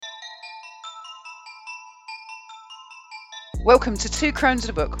Welcome to Two Crones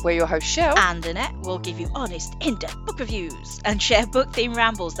and a Book. We're your host, Shell. And Annette will give you honest, in-depth book reviews and share book-themed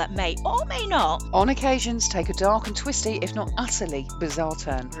rambles that may or may not, on occasions, take a dark and twisty, if not utterly bizarre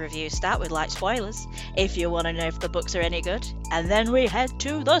turn. Reviews start with light spoilers, if you want to know if the books are any good. And then we head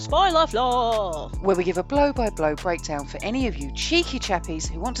to the spoiler floor, where we give a blow-by-blow breakdown for any of you cheeky chappies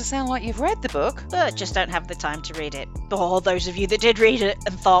who want to sound like you've read the book, but just don't have the time to read it. Or those of you that did read it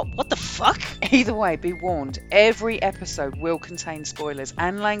and thought, what the fuck? Either way, be warned, every episode will contain spoilers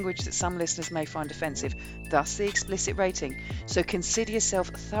and language that some listeners may find offensive, thus the explicit rating. So consider yourself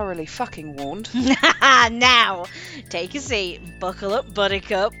thoroughly fucking warned. Now, take a seat, buckle up,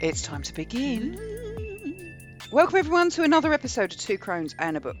 buttercup. It's time to begin. Welcome everyone to another episode of Two Crones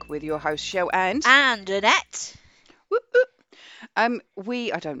and a Book with your host Shell and Annette. Whoop, whoop.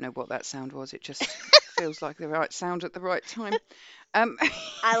 I don't know what that sound was. It just feels like the right sound at the right time.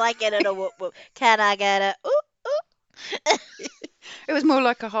 I like it in a whoop whoop. Can I get a ooh ooh? It was more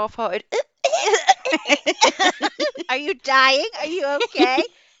like a half-hearted. Are you dying? Are you okay?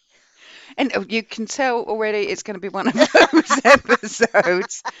 And you can tell already it's going to be one of those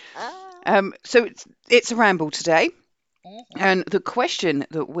episodes. So it's a ramble today, and the question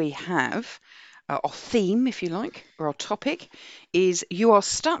that we have, our theme, if you like, or our topic, is you are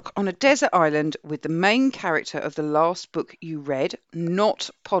stuck on a desert island with the main character of the last book you read,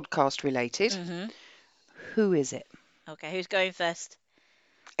 not podcast related. Mm-hmm. Who is it? Okay, who's going first?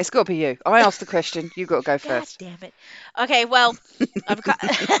 It's got to be you. I asked the question. You got to go God first. damn it. Okay, well, all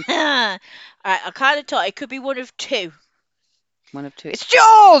right, I kind of thought it could be one of two. One of two. It's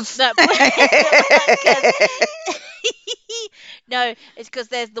Jaws! No, no, it's because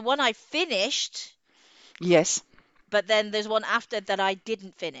there's the one I finished, Yes. but then there's one after that I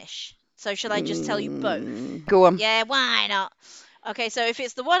didn't finish. So should I just tell you both? Go on. Yeah, why not? Okay, so if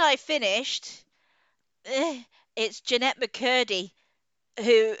it's the one I finished, it's Jeanette McCurdy,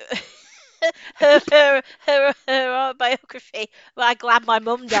 who her autobiography. I'm glad my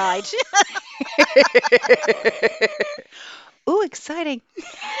mum died. Oh, exciting.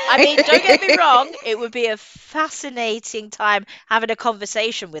 I mean, don't get me wrong, it would be a fascinating time having a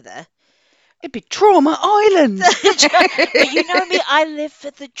conversation with her. It'd be Trauma Island. But you know me, I live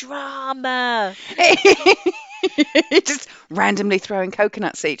for the drama. Just randomly throwing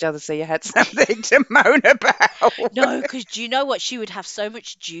coconuts at each other so you had something to moan about. No, because do you know what? She would have so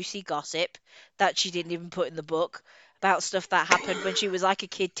much juicy gossip that she didn't even put in the book about stuff that happened when she was like a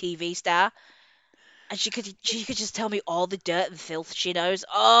kid TV star. And she could just tell me all the dirt and filth she knows.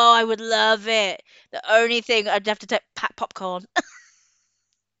 Oh, I would love it. The only thing I'd have to take popcorn.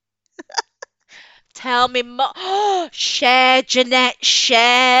 Tell me more. Share, Jeanette,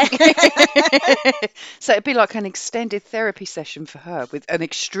 share. So it'd be like an extended therapy session for her with an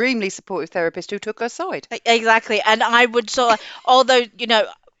extremely supportive therapist who took her side. Exactly. And I would sort of, although, you know,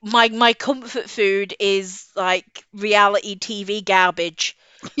 my comfort food is like reality TV garbage.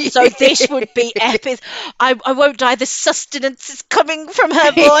 So this would be epic. I won't die. The sustenance is coming from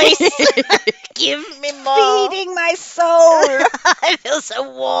her voice. Give me more. Feeding my soul. I feel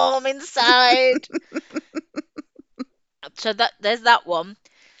so warm inside. So there's that one.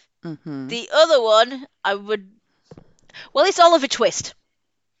 Mm-hmm. The other one, well, it's Oliver Twist.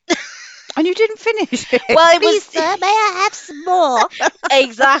 And you didn't finish it. Well, it Please, was. sir, may I have some more?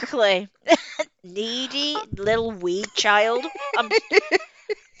 Exactly. Needy little weed child.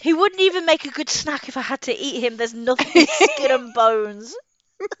 He wouldn't even make a good snack if I had to eat him. There's nothing but skin and bones.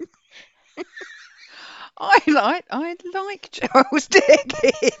 I like Charles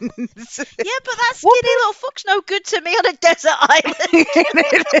Dickens. Yeah, but that skinny little fuck's no good to me on a desert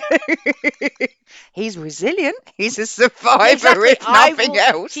island. He's resilient. He's a survivor, Exactly. if nothing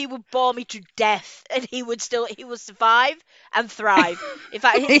else. He would bore me to death, and he would survive and thrive. In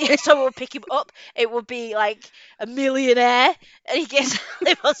fact, someone would pick him up. It would be like a millionaire, and he gets to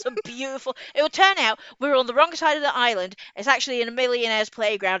live on some beautiful. It will turn out we're on the wrong side of the island. It's actually in a millionaire's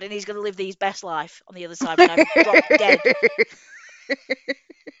playground, and he's going to live his best life on the other side when I'm dropped dead.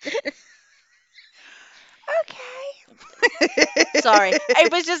 Okay. Sorry,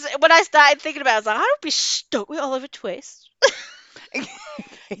 it was just when I started thinking about it, I was like, I don't be stuck with Oliver Twist.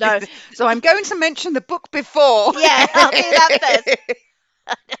 No. So I'm going to mention the book before. Yeah, I'll do that first.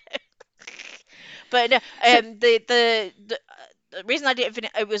 But no, the reason I didn't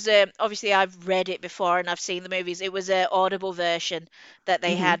finish it was obviously I've read it before and I've seen the movies. It was an Audible version that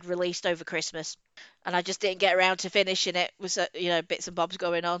they had released over Christmas, and I just didn't get around to finishing it. With bits and bobs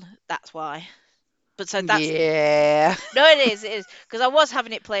going on. That's why. But so that's Yeah. no, it is because I was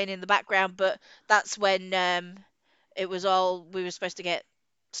having it playing in the background, but that's when it was all we were supposed to get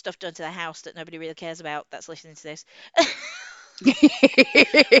stuff done to the house that nobody really cares about that's listening to this.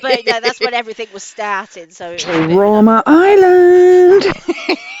 But no, that's when everything was starting, so it was a bit of an Drama Island.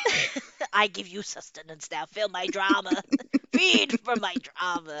 I give you sustenance now. Fill my drama. Feed from my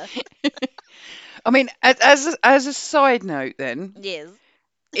drama. I mean, as a side note, then, Yes.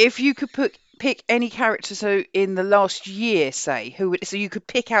 if you could pick any character, so in the last year, say, who would, so you could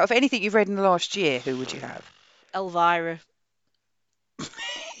pick out of anything you've read in the last year, who would you have? Elvira.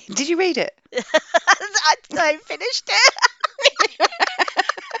 Did you read it? I finished it.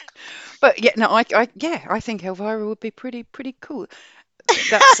 But yeah, no, I think Elvira would be pretty cool.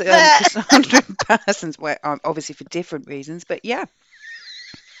 That's Cassandra Parsons. Well, obviously for different reasons, but yeah.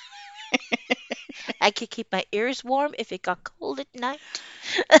 I could keep my ears warm if it got cold at night.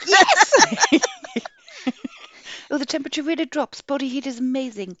 Yes. Oh, the temperature really drops. Body heat is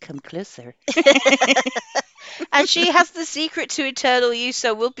amazing. Come closer. And she has the secret to eternal youth,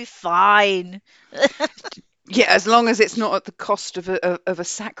 so we'll be fine. Yeah, as long as it's not at the cost of a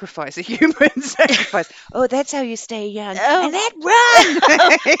sacrifice, a human sacrifice. Oh, that's how you stay young. And Oh, then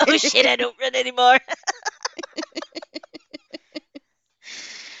run. oh shit, I don't run anymore.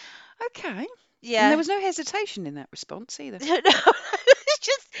 Okay. And there Yeah. was no hesitation in that response either. No, it's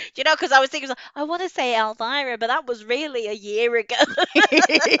just, because I was thinking, I want to say Elvira, but that was really a year ago.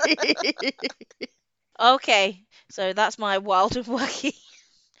 Okay, so that's my wild and wacky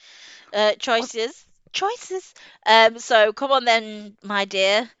choices. Choices. So come on then, my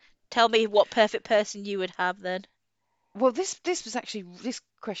dear. Tell me what perfect person you would have then. Well, this was actually this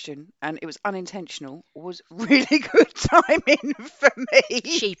question, and it was unintentional, was really good timing for me.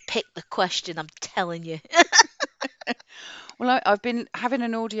 She picked the question, I'm telling you. Well, I've been having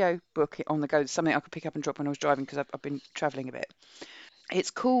an audio book on the go, something I could pick up and drop when I was driving because I've been travelling a bit. It's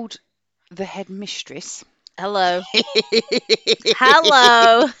called The Headmistress, Hello.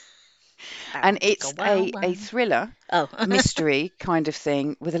 Hello. and it's Wow, a wow. thriller Oh. mystery kind of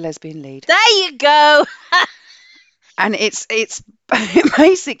thing with a lesbian lead. There you go. And it's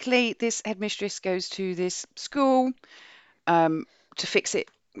basically this headmistress goes to this school to fix it.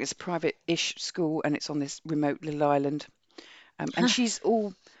 It's a private-ish school, and it's on this remote little island. And she's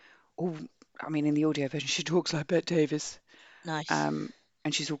all. I mean, in the audio version, she talks like Bette Davis. Nice. And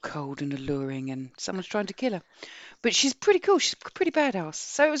she's all cold and alluring, and someone's trying to kill her. But she's pretty cool. She's pretty badass.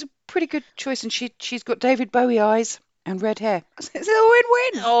 So it was a pretty good choice, and she's got David Bowie eyes and red hair. It's a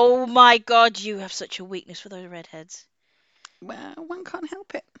win-win. Oh my God, you have such a weakness for those redheads. Well, one can't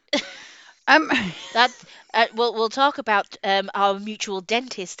help it. Um, That we'll talk about our mutual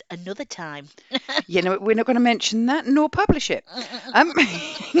dentist another time. you know, we're not going to mention that nor publish it. Um,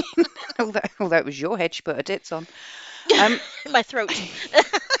 although it was your head she put her tits on. My throat.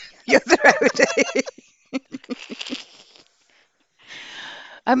 Your throat.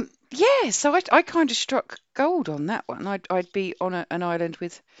 Yeah, so I kind of struck gold on that one. I'd be on an island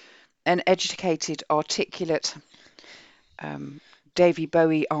with an educated, articulate, Davy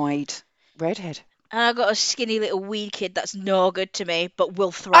Bowie-eyed redhead. And I've got a skinny little weed kid that's no good to me, but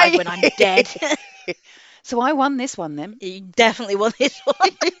will thrive when I'm dead. I, so I won this one then. You definitely want this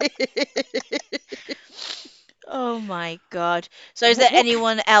one. Oh my God. So is there What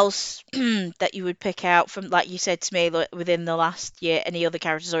anyone else that you would pick out from, like you said to me, within the last year, any other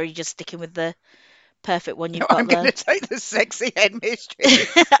characters, or are you just sticking with the perfect one you've No, got I'm going there? to take the sexy headmistress.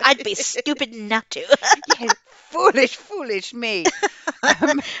 I'd be stupid not to. Yeah, foolish me.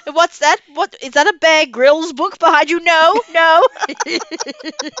 Um, What's that? What is that? A Bear Grylls book behind you? No, no.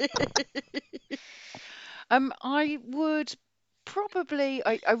 I would probably.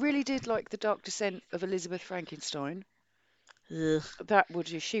 I really did like the Dark Descent of Elizabeth Frankenstein. Ugh.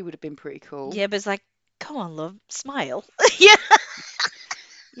 She would have been pretty cool. Yeah, but it's like, come on, love, smile. Yeah,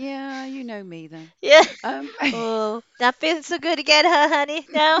 Yeah, you know me then. yeah. Um, Oh, not feeling so good again, huh, honey?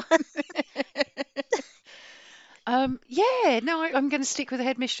 No. yeah, no, I'm going to stick with the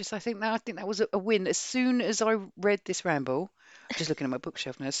headmistress. I think that was a win. As soon as I read this ramble, just looking at my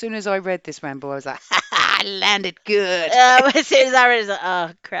bookshelf now. As soon as I read this ramble, I was like, ha, ha, I landed good. As soon as I read it, I was like,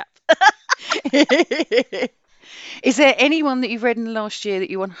 oh crap. Is there anyone that you've read in the last year that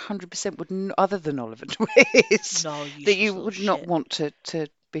you 100% would, other than Oliver Twist, No that useless you little would not shit. want to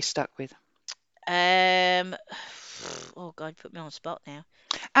be stuck with? Um. Oh God, put me on the spot now.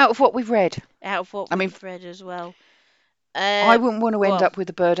 Out of what we've read, Out of what I mean, we've read as well. I wouldn't want to Go end on. up with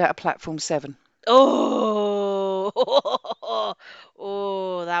the bird out of Platform 7. Oh,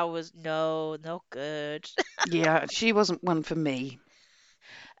 oh, that was no, not good. Yeah, she wasn't one for me.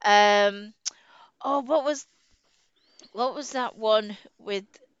 Um, oh, what was that one with?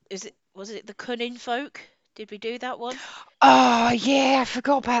 Was it the Cunning Folk? Did we do that one? Oh, yeah, I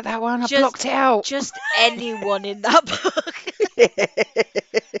forgot about that one. I Just, blocked it out. just anyone in that book.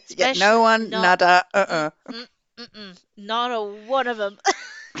 Yeah, no one, not nada, not a one of them.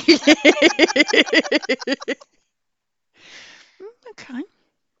 Okay.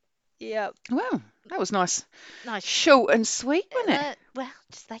 Yep. Well, that was nice. Nice. Short and sweet, wasn't it? Well,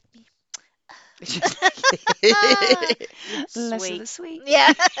 just like me. You're Less of sweet. the sweet.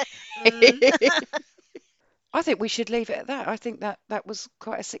 Yeah. Mm. I think we should leave it at that. I think that was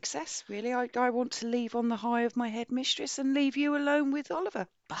quite a success, really. I want to leave on the high of my headmistress and leave you alone with Oliver.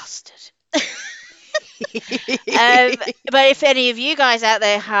 Bastard. But if any of you guys out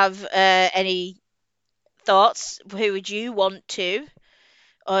there have any thoughts, who would you want to,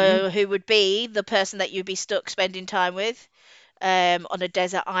 or who would be the person that you'd be stuck spending time with on a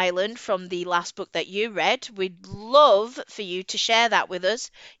desert island from the last book that you read? We'd love for you to share that with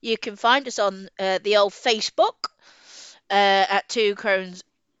us. You can find us on the old Facebook at Two Crones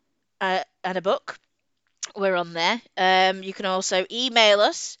and a Book. We're on there. You can also email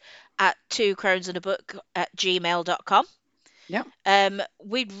us at twocronesandabook@gmail.com. Yeah.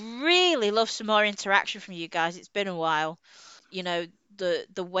 We'd really love some more interaction from you guys. It's been a while. You know,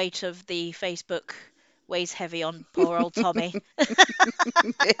 the weight of the Facebook weighs heavy on poor old Tommy.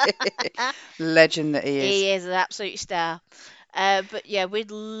 Legend that he is. He is an absolute star. But yeah,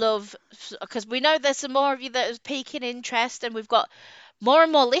 we'd love, because we know there's some more of you that is piquing interest, and we've got more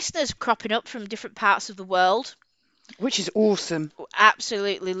and more listeners cropping up from different parts of the world. Which is awesome.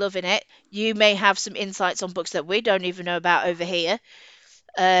 Absolutely loving it. You may have some insights on books that we don't even know about over here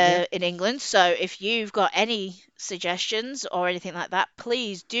in England. So if you've got any suggestions or anything like that,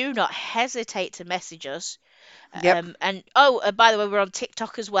 please do not hesitate to message us. Yep. And by the way, we're on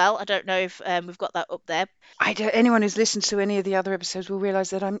TikTok as well. I don't know if we've got that up there. Anyone who's listened to any of the other episodes will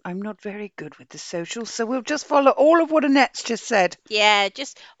realise that I'm not very good with the socials, so we'll just follow all of what Annette's just said. Yeah,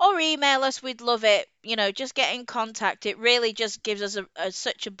 or email us. We'd love it. Just get in contact. It really just gives us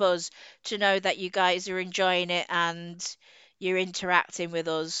such a buzz to know that you guys are enjoying it and you're interacting with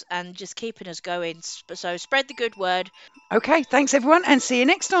us and just keeping us going. So spread the good word. Okay, thanks everyone, and see you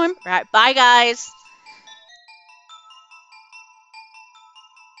next time. Right, bye guys.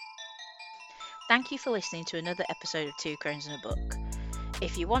 Thank you for listening to another episode of Two Crones and a Book.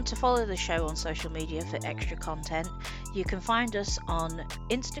 If you want to follow the show on social media for extra content, you can find us on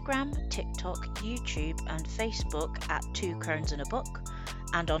Instagram, TikTok, YouTube, and Facebook at Two Crones and a Book.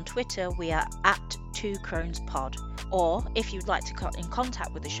 And on Twitter, we are at Two Crones Pod. Or if you'd like to get in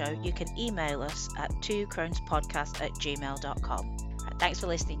contact with the show, you can email us at twocronespodcast@gmail.com. Right, thanks for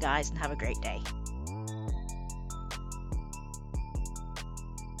listening, guys, and have a great day.